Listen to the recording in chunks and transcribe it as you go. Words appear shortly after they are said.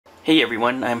Hey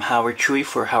everyone, I'm Howard Chui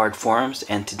for Howard Forums,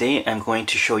 and today I'm going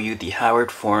to show you the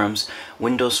Howard Forums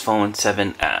Windows Phone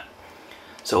 7 app.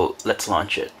 So let's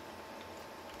launch it.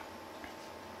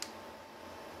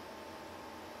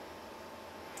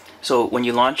 So when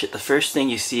you launch it, the first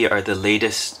thing you see are the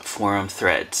latest forum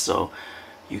threads. So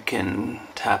you can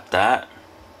tap that.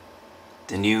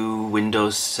 The new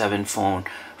Windows 7 phone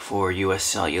for US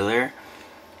Cellular,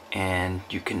 and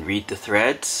you can read the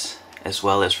threads as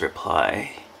well as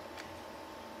reply.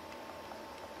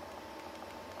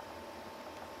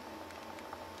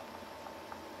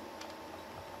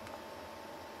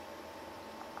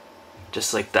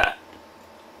 Just like that.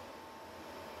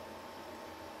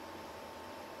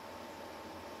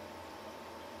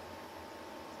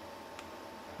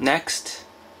 Next,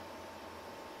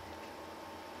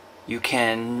 you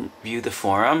can view the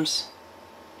forums.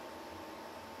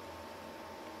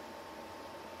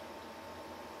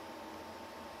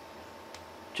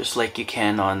 Just like you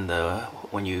can on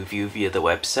when you view via the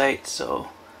website. So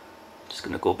I'm just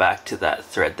gonna go back to that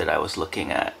thread that I was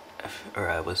looking at, or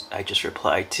I just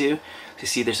replied to. So you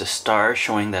see there's a star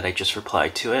showing that I just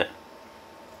replied to it.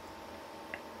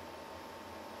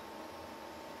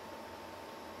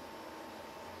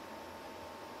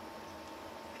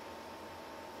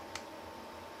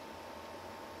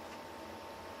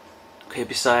 Okay,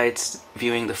 besides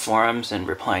viewing the forums and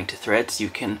replying to threads, you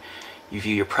view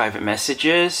your private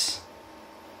messages.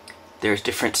 There's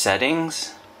different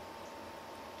settings.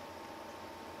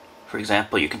 For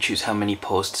example, you can choose how many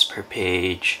posts per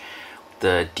page,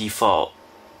 the default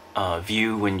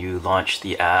view when you launch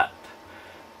the app.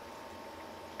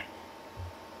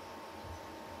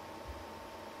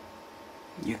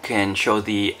 You can show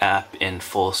the app in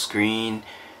full screen.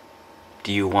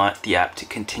 Do you want the app to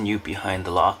continue behind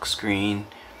the lock screen?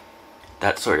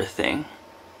 That sort of thing.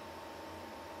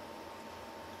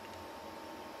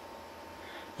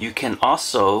 You can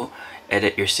also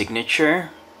edit your signature.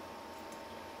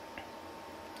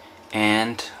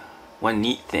 And one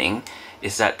neat thing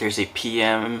is that there's a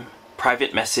PM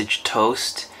private message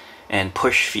toast and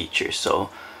push feature. So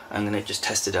I'm gonna just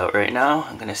test it out right now.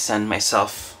 I'm gonna send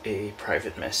myself a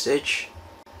private message.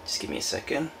 Just give me a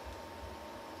second.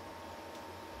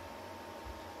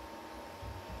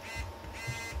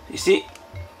 You see,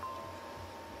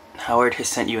 Howard has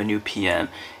sent you a new PM,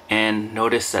 and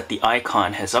notice that the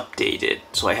icon has updated.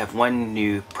 So I have one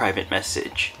new private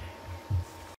message.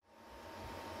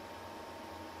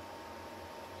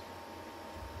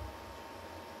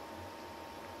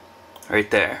 Right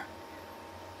there.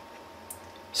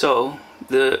 So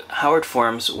the Howard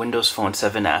Forums Windows Phone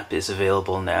 7 app is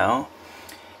available now.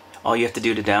 All you have to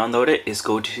do to download it is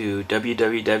go to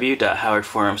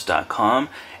www.howardforums.com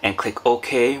and click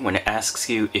OK when it asks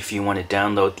you if you want to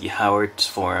download the Howard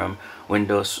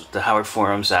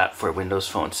Forums app for Windows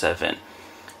Phone 7.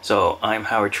 So I'm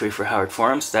Howard Chui for Howard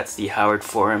Forums. That's the Howard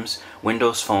Forums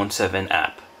Windows Phone 7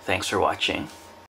 app. Thanks for watching.